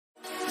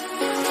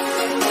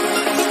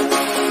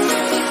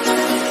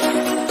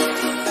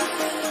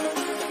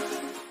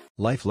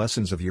Life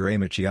Lessons of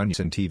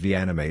Uramichi-Oniisan TV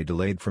anime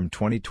delayed from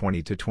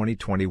 2020 to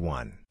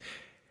 2021.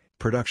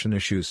 Production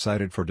issues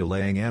cited for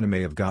delaying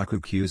anime of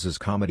Gakukyu's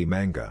comedy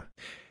manga.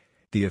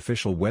 The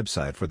official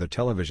website for the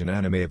television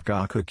anime of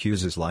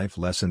Gakukyu's Life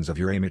Lessons of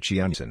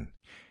Uramichi-Oniisan.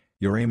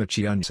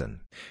 Uramichi-Oniisan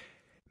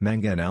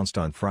manga announced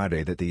on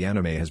Friday that the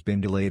anime has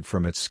been delayed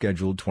from its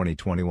scheduled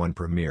 2021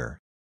 premiere.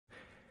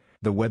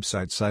 The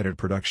website cited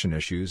production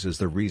issues as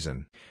the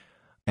reason,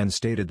 and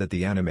stated that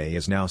the anime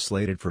is now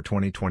slated for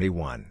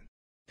 2021.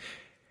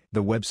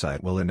 The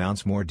website will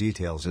announce more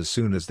details as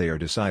soon as they are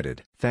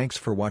decided. Thanks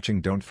for watching.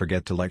 Don't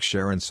forget to like,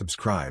 share and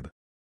subscribe.